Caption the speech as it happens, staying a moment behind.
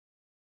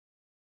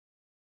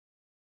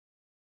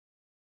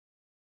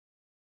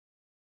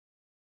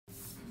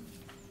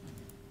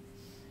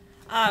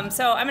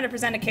So I'm going to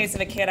present a case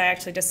of a kid I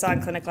actually just saw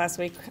in clinic last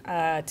week,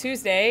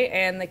 Tuesday,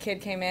 and the kid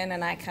came in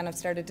and I kind of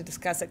started to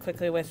discuss it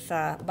quickly with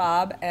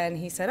Bob, and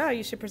he said, oh,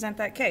 you should present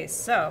that case.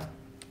 So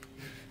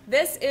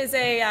this is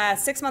a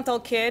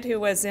 6-month-old kid who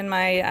was in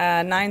my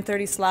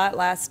 9:30 slot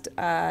last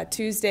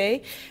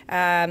Tuesday,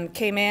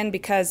 came in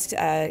because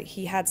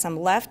he had some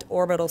left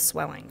orbital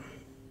swelling.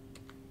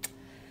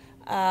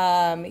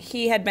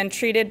 He had been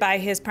treated by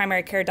his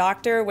primary care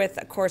doctor with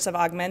a course of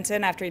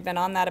Augmentin. After he'd been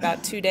on that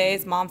about 2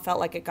 days, Mom felt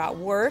like it got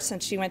worse,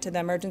 and she went to the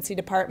emergency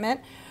department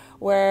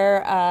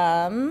where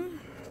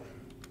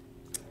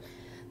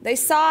they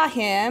saw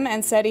him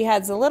and said he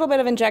has a little bit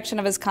of injection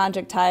of his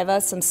conjunctiva,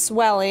 some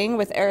swelling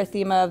with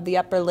erythema of the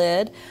upper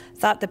lid,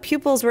 thought the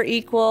pupils were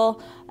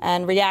equal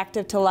and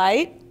reactive to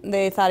light.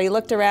 They thought he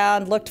looked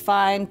around, looked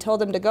fine, told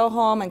him to go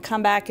home and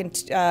come back and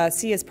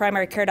see his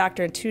primary care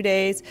doctor in 2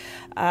 days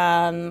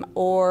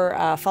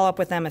or follow up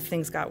with them if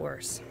things got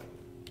worse.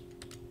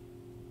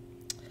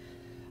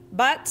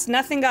 But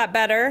nothing got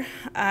better,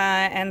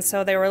 and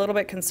so they were a little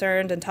bit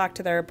concerned and talked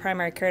to their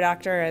primary care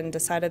doctor and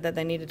decided that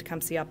they needed to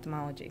come see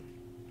ophthalmology.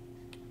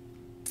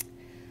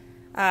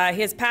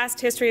 His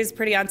past history is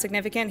pretty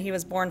insignificant. He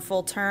was born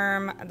full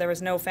term. There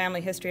was no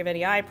family history of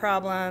any eye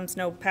problems,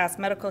 no past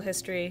medical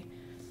history.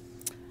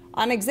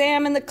 On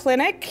exam in the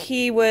clinic,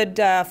 he would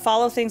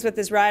follow things with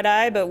his right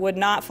eye, but would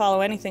not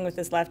follow anything with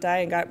his left eye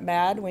and got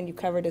mad when you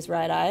covered his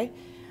right eye.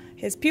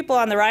 His pupil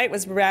on the right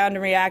was round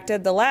and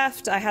reacted. The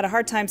left, I had a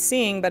hard time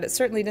seeing, but it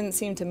certainly didn't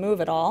seem to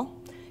move at all.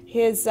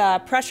 His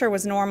pressure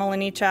was normal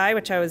in each eye,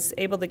 which I was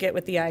able to get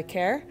with the eye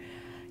care.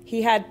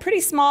 He had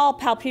pretty small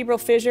palpebral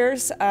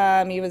fissures.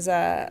 He was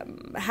a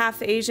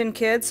half Asian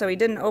kid, so he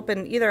didn't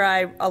open either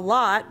eye a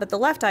lot, but the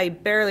left eye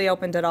barely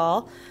opened at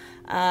all.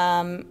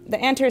 The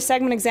anterior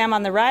segment exam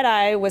on the right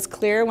eye was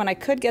clear. When I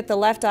could get the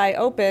left eye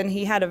open,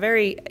 he had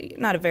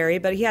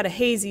but he had a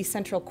hazy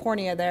central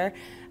cornea there,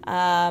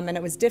 and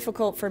it was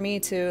difficult for me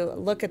to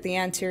look at the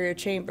anterior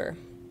chamber.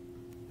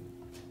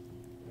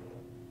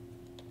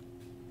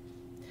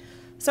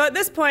 So at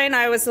this point,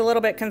 I was a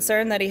little bit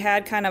concerned that he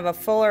had kind of a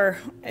fuller,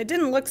 it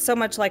didn't look so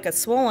much like a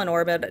swollen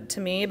orbit to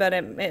me, but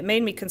it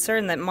made me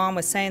concerned that Mom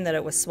was saying that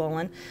it was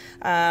swollen.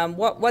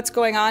 What's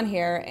going on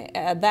here?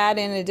 That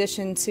in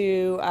addition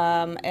to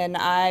an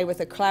eye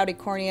with a cloudy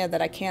cornea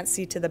that I can't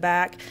see to the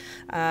back,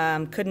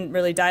 couldn't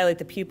really dilate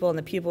the pupil, and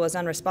the pupil was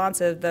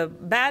unresponsive. The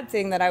bad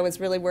thing that I was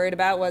really worried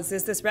about was,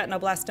 is this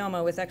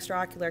retinoblastoma with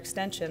extraocular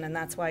extension, and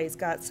that's why he's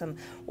got some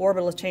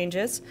orbital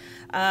changes.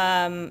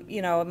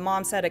 You know,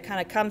 Mom said it kind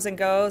of comes and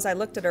goes. I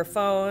looked at her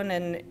phone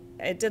and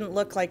it didn't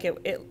look like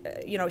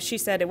you know, she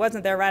said it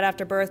wasn't there right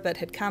after birth but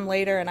had come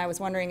later, and I was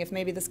wondering if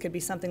maybe this could be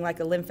something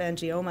like a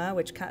lymphangioma,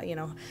 which, you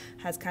know,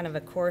 has kind of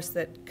a course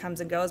that comes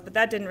and goes, but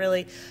that didn't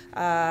really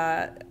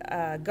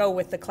go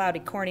with the cloudy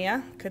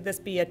cornea. Could this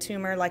be a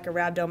tumor like a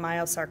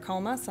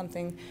rhabdomyosarcoma,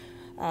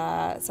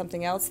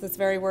 something else that's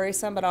very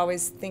worrisome but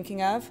always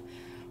thinking of?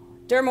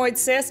 Dermoid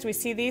cyst, we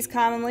see these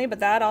commonly, but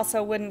that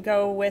also wouldn't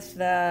go with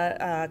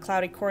the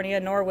cloudy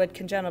cornea, nor would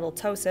congenital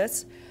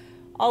ptosis.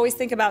 Always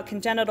think about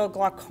congenital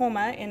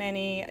glaucoma in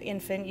any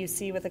infant you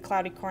see with a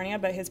cloudy cornea,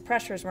 but his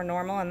pressures were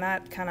normal, and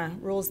that kind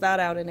of rules that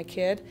out in a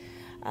kid.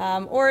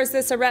 Or is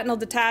this a retinal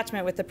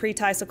detachment with the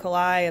pretisical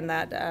eye, and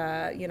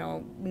that, you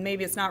know,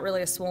 maybe it's not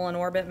really a swollen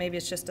orbit, maybe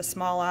it's just a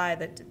small eye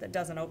that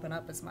doesn't open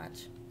up as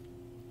much.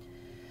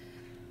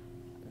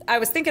 I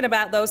was thinking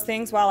about those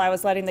things while I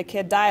was letting the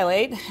kid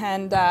dilate,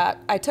 and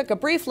I took a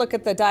brief look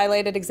at the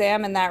dilated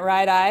exam in that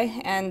right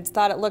eye and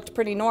thought it looked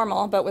pretty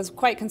normal, but was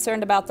quite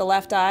concerned about the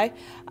left eye.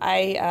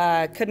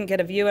 I couldn't get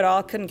a view at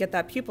all, couldn't get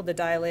that pupil to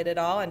dilate at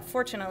all, and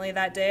fortunately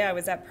that day I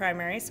was at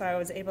primary, so I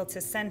was able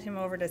to send him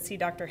over to see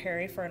Dr.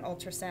 Harry for an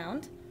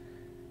ultrasound,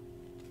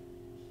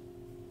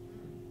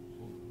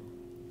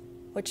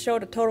 which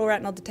showed a total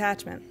retinal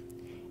detachment.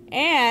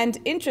 And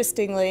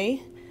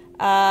interestingly,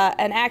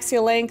 an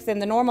axial length in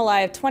the normal eye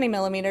of 20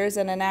 millimeters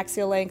and an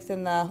axial length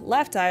in the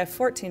left eye of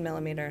 14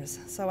 millimeters.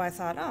 So I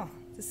thought, oh,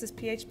 this is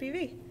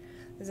PHPV.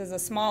 This is a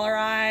smaller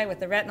eye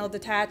with a retinal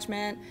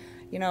detachment,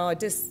 you know,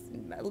 just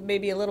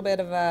maybe a little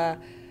bit of a,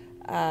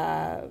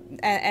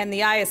 and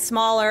the eye is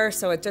smaller,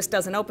 so it just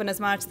doesn't open as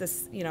much.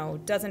 This, you know,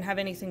 doesn't have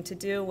anything to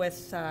do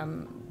with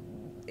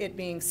it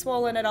being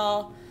swollen at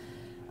all.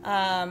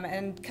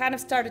 And kind of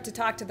started to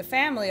talk to the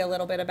family a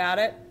little bit about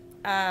it.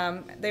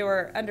 They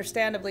were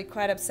understandably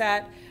quite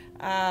upset,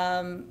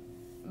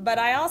 but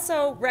I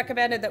also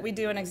recommended that we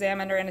do an exam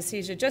under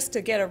anesthesia just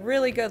to get a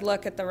really good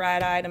look at the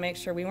right eye to make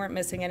sure we weren't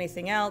missing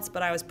anything else,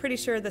 but I was pretty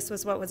sure this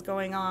was what was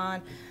going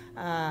on.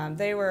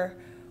 They were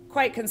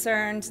quite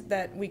concerned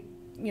that we,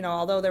 you know,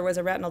 although there was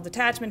a retinal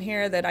detachment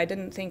here, that I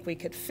didn't think we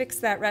could fix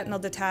that retinal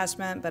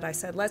detachment, but I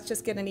said, let's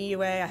just get an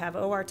EUA. I have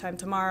OR time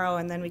tomorrow,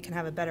 and then we can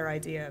have a better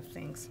idea of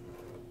things.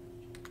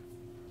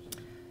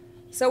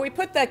 So we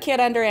put the kid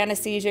under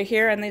anesthesia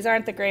here, and these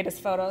aren't the greatest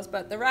photos,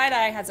 but the right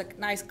eye has a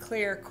nice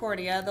clear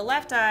cornea. The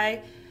left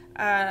eye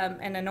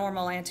and a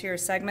normal anterior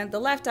segment. The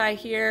left eye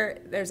here,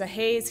 there's a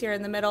haze here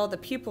in the middle. The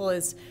pupil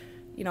is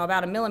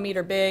about 1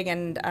 millimeter big,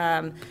 and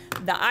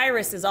the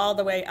iris is all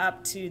the way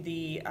up to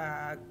the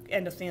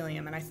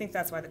endothelium, and I think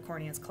that's why the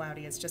cornea is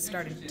cloudy. It's just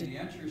starting to... The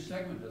anterior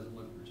segment doesn't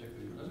look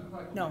particularly, it doesn't look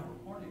like a No.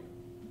 microcornea.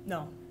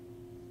 No,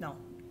 no.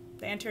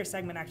 The anterior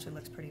segment actually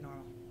looks pretty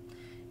normal.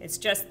 It's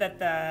just that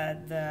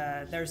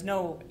there's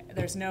no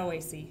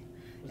AC.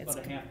 It's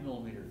about a ½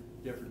 millimeter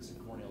difference in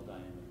corneal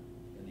diameter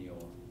in the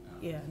OR.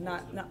 Yeah,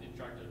 not.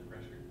 Intractable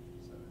pressure.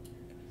 So,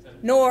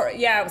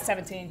 Yeah, it was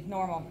 17,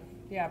 normal.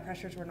 Yeah,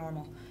 pressures were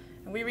normal.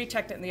 And we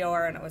rechecked it in the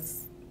OR, and it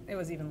was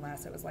even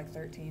less. It was like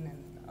 13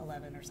 and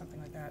 11 or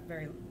something like that,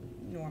 very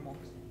normal.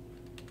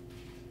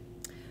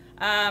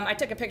 I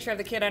took a picture of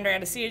the kid under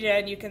anesthesia,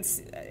 and you can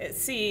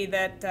see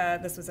that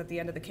this was at the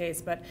end of the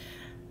case, but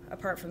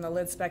apart from the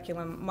lid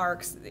speculum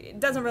marks, it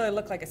doesn't really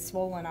look like a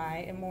swollen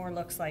eye. It more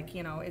looks like,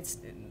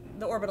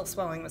 the orbital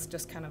swelling was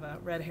just kind of a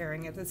red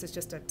herring. This is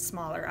just a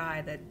smaller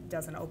eye that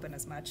doesn't open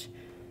as much.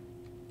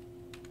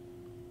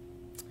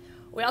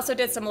 We also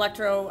did some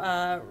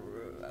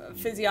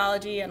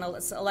electrophysiology and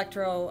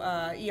electro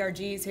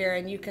ERGs here,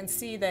 and you can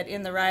see that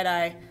in the right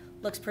eye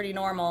looks pretty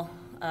normal.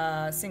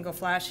 Single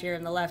flash here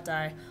in the left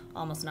eye,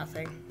 almost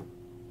nothing.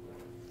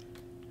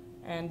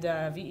 And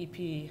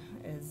VEP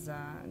is,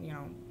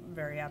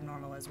 very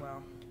abnormal as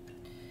well.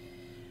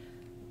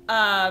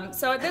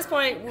 So at this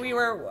point, we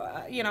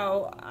were,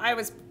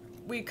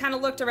 we kind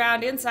of looked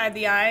around inside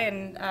the eye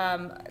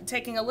and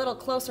taking a little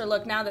closer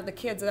look now that the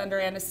kid's under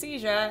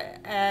anesthesia,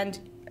 and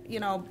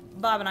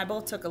Bob and I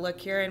both took a look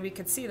here, and we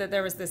could see that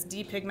there was this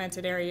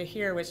depigmented area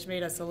here, which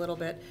made us a little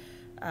bit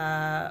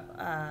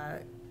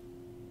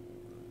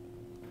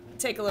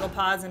take a little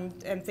pause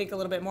and think a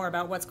little bit more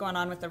about what's going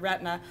on with the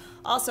retina.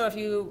 Also, if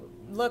you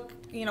look,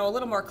 a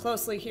little more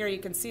closely here, you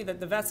can see that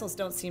the vessels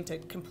don't seem to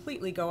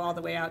completely go all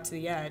the way out to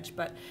the edge.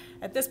 But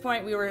at this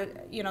point, we were,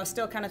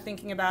 still kind of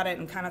thinking about it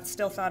and kind of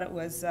still thought it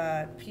was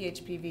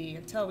PHPV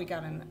until we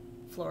got in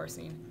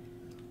fluorescein.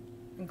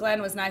 And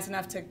Glenn was nice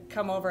enough to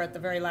come over at the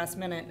very last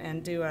minute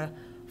and do a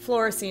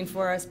fluorescein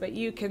for us. But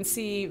you can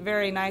see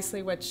very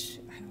nicely, which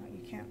I don't know,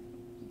 you can't.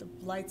 The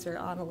lights are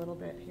on a little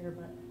bit here,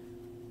 but.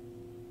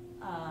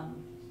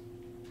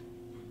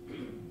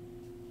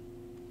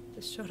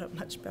 This showed up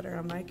much better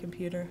on my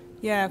computer.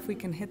 Yeah, if we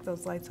can hit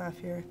those lights off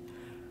here.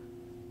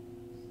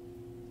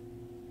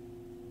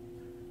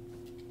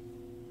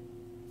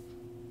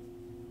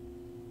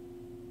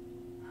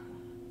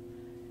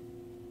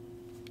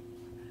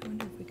 I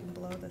wonder if we can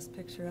blow this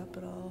picture up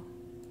at all.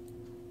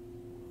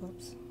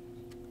 Whoops.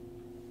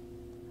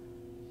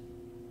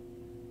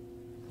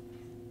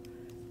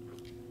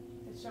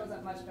 It shows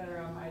up much better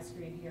on my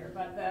screen here,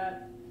 but the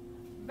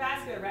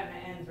vascular retina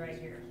ends right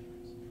here.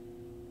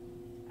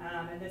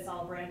 And this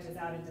all branches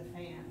out into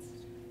fans,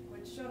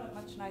 which showed up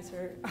much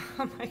nicer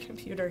on my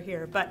computer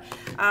here. But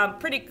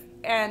pretty,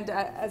 and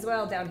as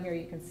well down here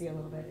you can see a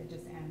little bit, it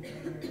just ends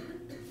right here.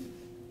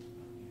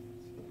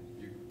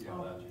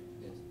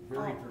 It's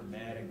very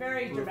dramatic.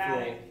 Very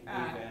dramatic.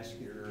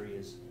 Avascular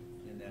areas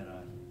in that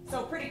eye.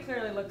 So pretty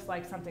clearly looks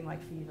like something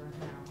like fever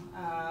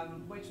now,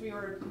 which we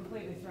were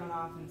completely thrown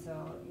off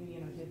until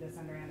did this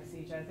under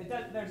anesthesia.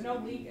 There's no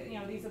leak.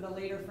 These are the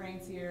later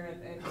frames here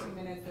at 2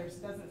 minutes. There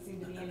doesn't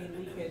seem to be any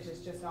leakage. It's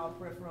just all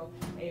peripheral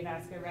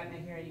avascular retina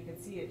here. You can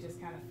see it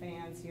just kind of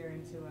fans here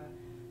into a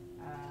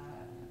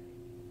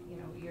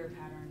ear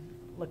pattern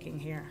looking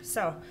here.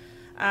 So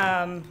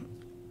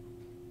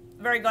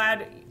very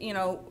glad. You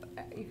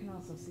can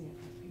also see it.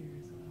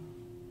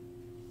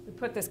 We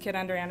put this kid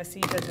under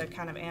anesthesia to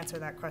kind of answer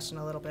that question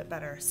a little bit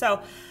better.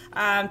 So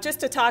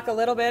just to talk a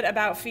little bit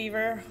about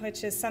fever,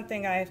 which is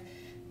something I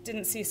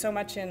didn't see so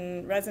much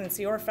in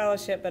residency or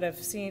fellowship, but I've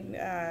seen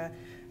a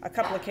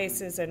couple of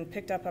cases and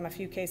picked up on a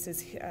few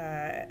cases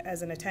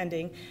as an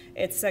attending.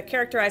 It's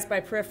characterized by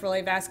peripheral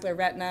avascular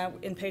retina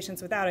in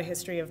patients without a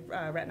history of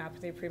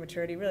retinopathy of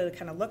prematurity. Really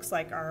kind of looks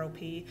like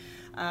ROP.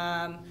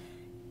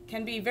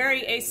 Can be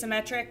very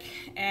asymmetric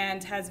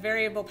and has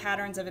variable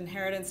patterns of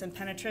inheritance and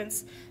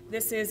penetrance.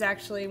 This is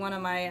actually one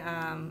of my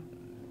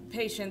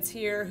patients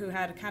here who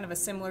had kind of a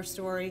similar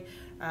story,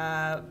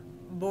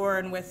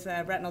 born with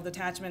retinal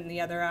detachment in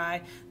the other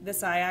eye.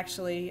 This eye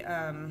actually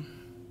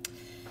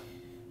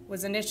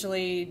was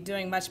initially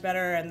doing much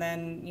better and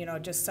then,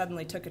 just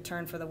suddenly took a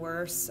turn for the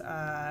worse,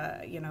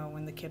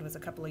 when the kid was a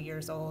couple of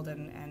years old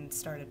and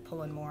started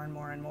pulling more and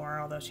more and more,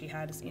 although she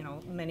had,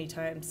 many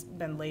times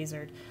been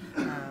lasered.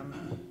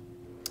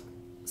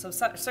 So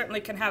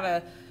certainly can have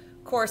a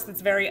course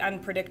that's very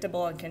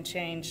unpredictable and can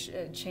change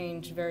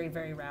very,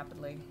 very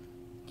rapidly.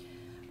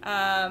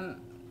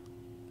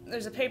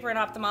 There's a paper in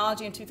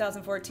ophthalmology in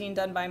 2014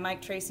 done by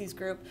Mike Tracy's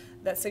group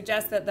that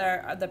suggests that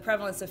the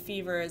prevalence of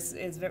fever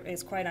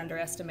is quite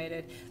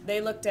underestimated.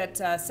 They looked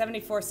at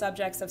 74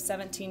 subjects of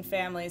 17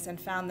 families and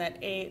found that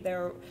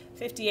there were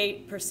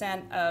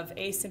 58% of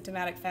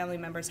asymptomatic family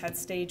members had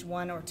stage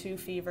 1 or 2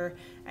 fever,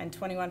 and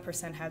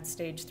 21% had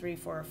stage 3,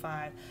 4, or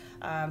 5.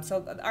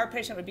 So our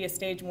patient would be a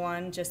stage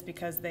 1 just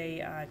because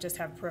they just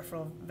have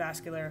peripheral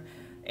avascular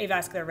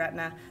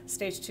retina.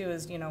 Stage 2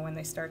 is when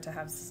they start to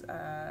have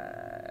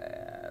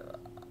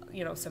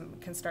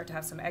can start to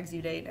have some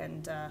exudate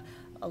and a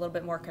little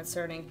bit more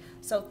concerning.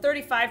 So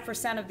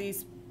 35% of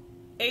these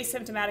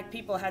asymptomatic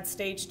people had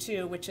stage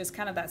 2, which is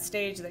kind of that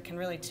stage that can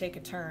really take a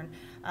turn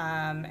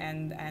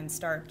and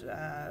start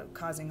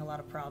causing a lot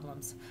of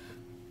problems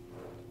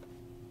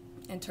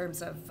in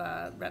terms of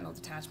retinal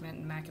detachment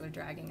and macular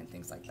dragging and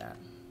things like that.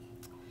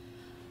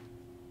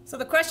 So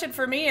the question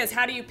for me is,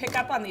 how do you pick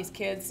up on these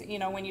kids,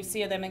 when you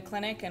see them in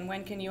clinic, and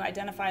when can you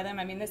identify them?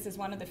 I mean, this is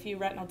one of the few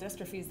retinal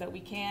dystrophies that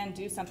we can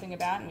do something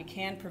about, and we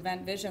can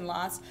prevent vision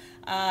loss.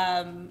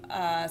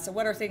 So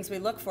what are things we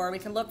look for? We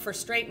can look for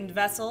straightened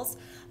vessels.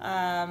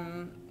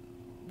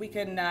 We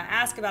can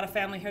ask about a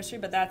family history,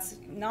 but that's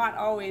not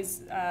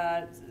always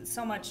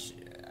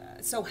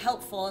so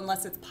helpful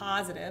unless it's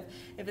positive.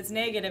 If it's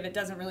negative, it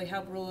doesn't really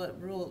help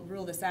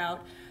rule this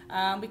out.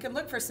 We can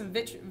look for some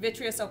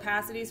vitreous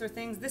opacities or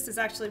things. This is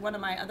actually one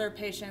of my other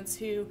patients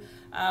who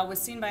was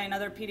seen by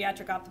another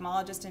pediatric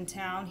ophthalmologist in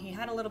town. He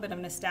had a little bit of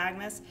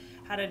nystagmus,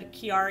 had a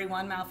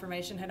Chiari-1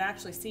 malformation, had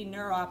actually seen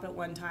neuro-op at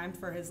one time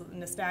for his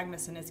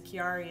nystagmus and his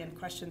Chiari, and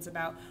questions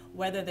about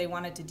whether they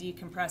wanted to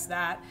decompress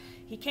that.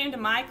 He came to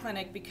my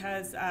clinic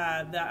because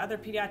the other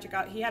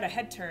pediatric, he had a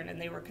head turn and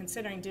they were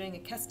considering doing a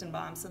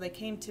Kestenbaum, so they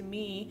came to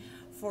me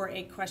for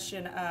a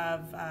question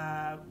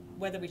of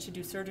whether we should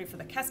do surgery for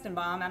the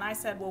Kestenbaum, and I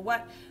said, well,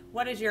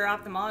 what is your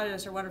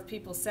ophthalmologist, or what have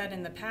people said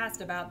in the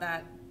past about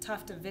that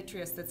tuft of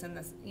vitreous that's in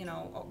this,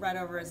 right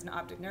over his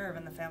optic nerve?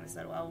 And the family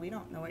said, well, we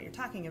don't know what you're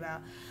talking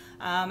about.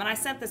 And I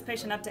sent this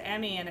patient up to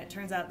Emmy, and it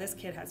turns out this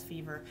kid has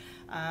fever.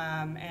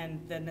 And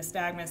the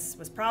nystagmus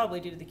was probably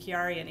due to the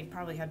Chiari, and he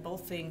probably had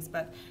both things,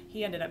 but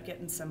he ended up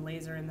getting some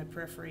laser in the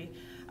periphery.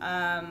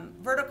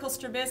 Vertical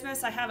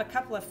strabismus, I have a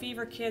couple of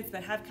fever kids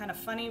that have kind of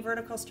funny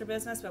vertical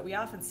strabismus, but we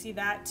often see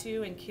that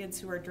too in kids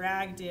who are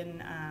dragged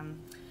in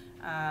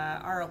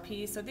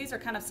ROP. So these are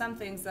kind of some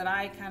things that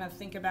I kind of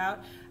think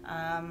about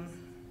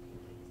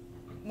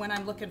when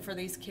I'm looking for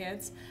these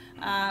kids.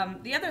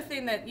 The other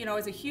thing that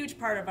is a huge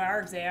part of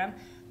our exam,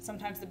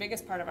 sometimes the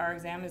biggest part of our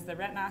exam, is the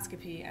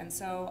retinoscopy. And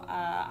so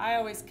I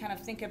always kind of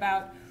think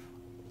about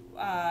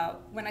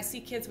when I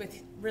see kids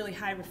with really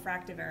high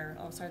refractive error.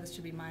 Oh, sorry, this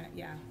should be mine.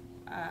 Yeah.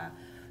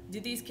 Do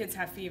these kids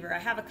have fever? I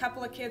have a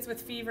couple of kids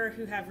with fever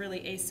who have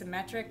really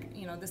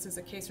asymmetric. This is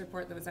a case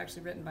report that was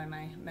actually written by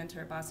my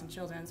mentor at Boston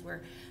Children's,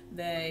 where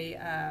they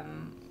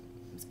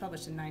it was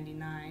published in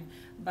 '99.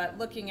 But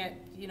looking at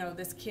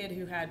this kid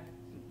who had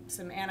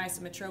some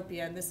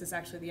anisymmetropia, and this is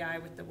actually the eye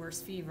with the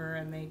worst fever,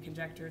 and they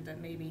conjectured that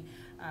maybe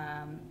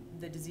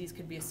the disease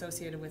could be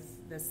associated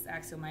with this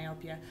axial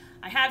myopia.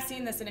 I have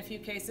seen this in a few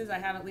cases. I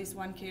have at least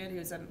one kid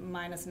who's a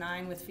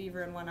 -9 with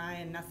fever in one eye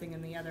and nothing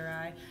in the other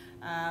eye.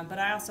 But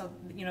I also,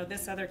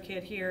 this other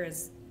kid here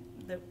is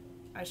that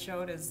I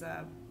showed is,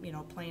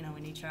 plano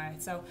in each eye.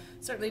 So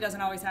certainly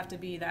doesn't always have to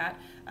be that.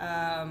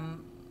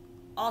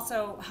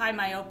 Also, high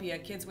myopia,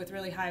 kids with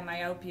really high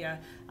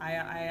myopia,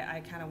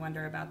 I kind of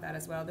wonder about that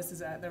as well.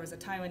 There was a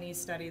Taiwanese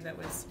study that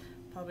was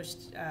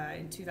published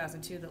in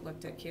 2002 that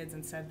looked at kids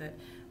and said that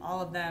all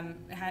of them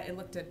it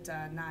looked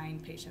at 9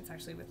 patients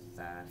actually with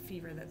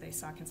fever that they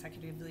saw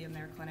consecutively in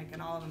their clinic,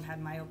 and all of them had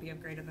myopia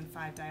of greater than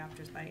 5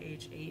 diopters by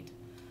age 8.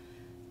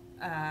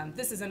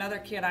 This is another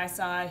kid I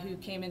saw who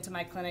came into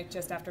my clinic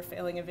just after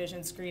failing a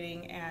vision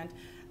screening, and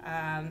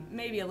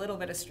maybe a little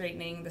bit of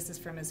straightening. This is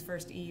from his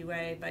first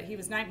EUA, but he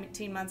was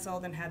 19 months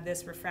old and had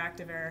this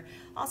refractive error.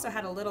 Also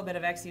had a little bit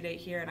of exudate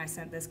here, and I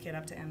sent this kid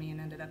up to Emmy and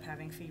ended up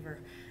having fever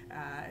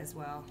as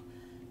well.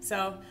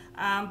 So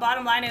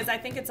bottom line is, I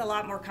think it's a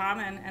lot more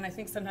common, and I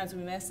think sometimes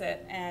we miss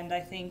it, and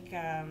I think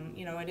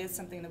it is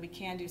something that we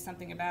can do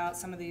something about.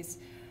 Some of these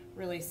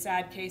really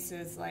sad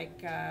cases,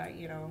 like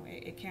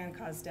it can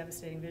cause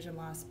devastating vision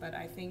loss, but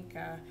I think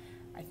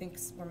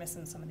we're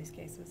missing some of these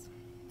cases.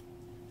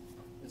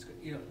 It's,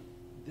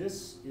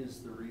 this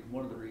is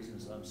one of the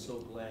reasons I'm so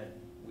glad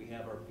we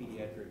have our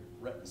pediatric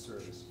retina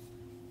service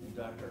and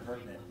Dr.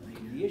 Hartnett. I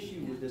mean, the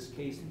issue with this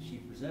case that she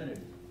presented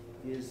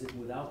is that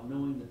without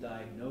knowing the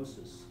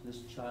diagnosis,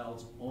 this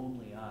child's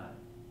only eye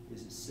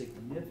is at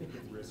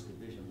significant risk of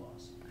vision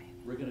loss.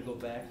 We're going to go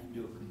back and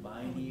do a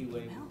combined EUA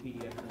with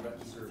pediatric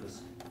retina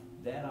service.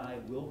 That eye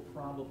will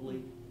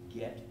probably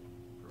get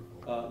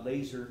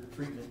laser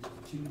treatment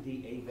to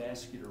the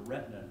avascular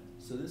retina.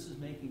 So this is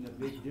making a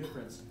big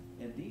difference.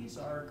 And these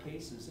are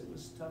cases, it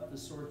was tough to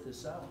sort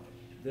this out,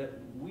 that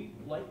we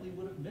likely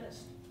would have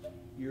missed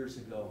years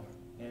ago.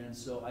 And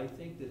so I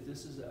think that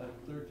this is a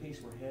clear case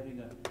where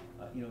having a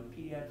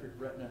pediatric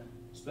retina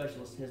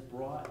specialist has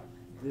brought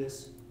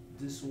this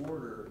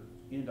disorder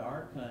into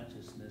our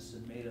consciousness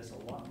and made us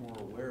a lot more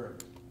aware of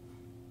it.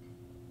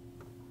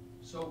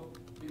 So,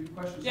 maybe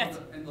questions Yes.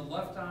 in the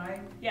left eye?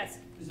 Yes.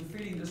 Is the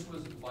feeling this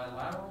was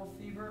bilateral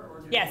fever,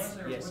 or Yes.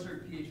 was there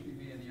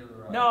PHPV in the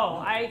other eye? No,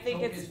 I think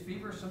so it's... Is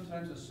fever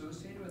sometimes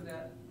associated with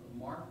that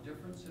marked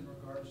difference in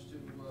regards to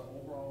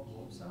overall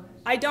globe size?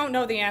 I don't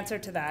know the answer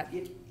to that.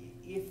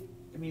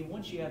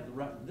 Once you have the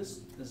retina,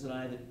 this is an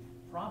eye that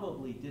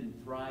probably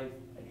didn't thrive,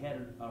 had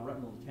a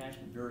retinal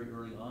detachment very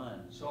early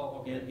on So,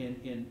 okay.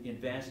 in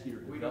vascular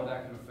We know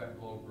that development. can affect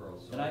globe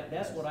growth. So And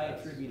that's what I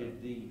that's-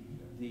 attributed the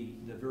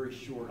very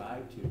short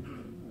eye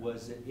to,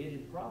 was that it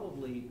had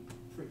probably,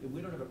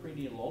 we don't have a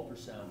prenatal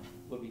ultrasound.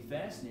 What would be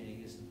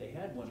fascinating is if they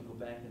had one to go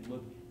back and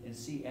look and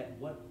see at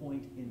what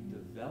point in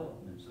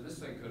development. So this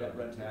thing could that have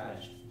retinal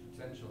attached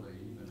potentially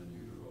even in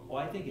utero. Oh,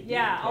 I think it did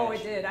Yeah, oh, it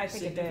attach did. I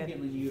think it did.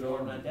 significantly in utero,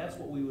 and that's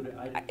what we would,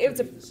 I It was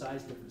a- attribute the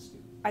size difference to.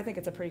 I think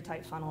it's a pretty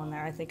tight funnel in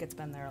there. I think it's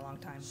been there a long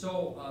time.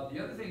 So,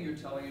 the other thing you're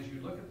telling is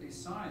you look at these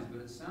signs,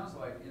 but it sounds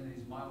like in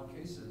these mild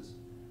cases,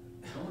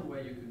 the only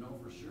way you can know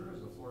for sure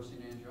is a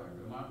fluorescein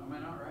angiography. Am I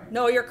not right?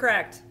 No, you're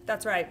correct.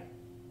 That's right.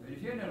 I mean,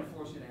 if you hadn't done a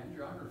fluorescein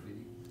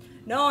angiography,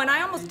 No, and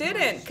I almost You were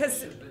didn't, because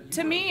suspicious, but you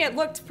to were- me, it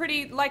looked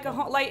pretty like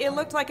it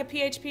looked like a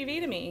PHPV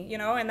to me, you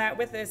know, and that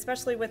with,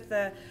 especially with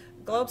the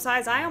globe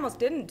size, I almost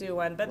didn't do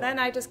one, but then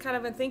I just kind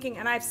of been thinking,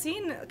 and I've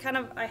seen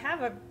I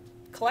have a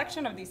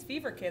collection of these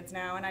fever kids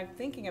now, and I'm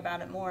thinking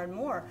about it more and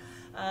more.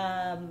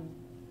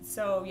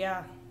 So,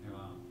 yeah.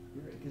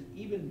 Because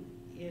even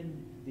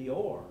in the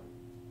OR,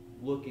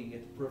 looking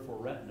at the peripheral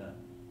retina,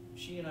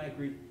 she and I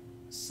agreed,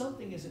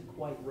 something isn't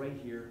quite right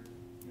here,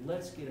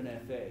 let's get an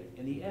FA.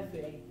 And the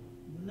FA,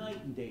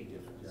 night and day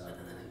difference. Yeah.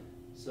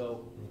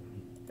 So.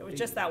 It was big-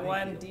 just that big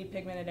one deal.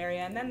 depigmented area,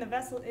 and then the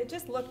vessel, it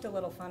just looked a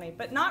little funny,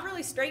 but not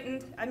really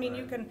straightened. I mean,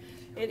 you Right. can,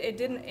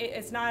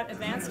 it's not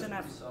advanced It's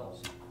enough. pretty subtle.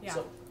 Yeah.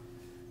 So,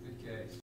 Good case.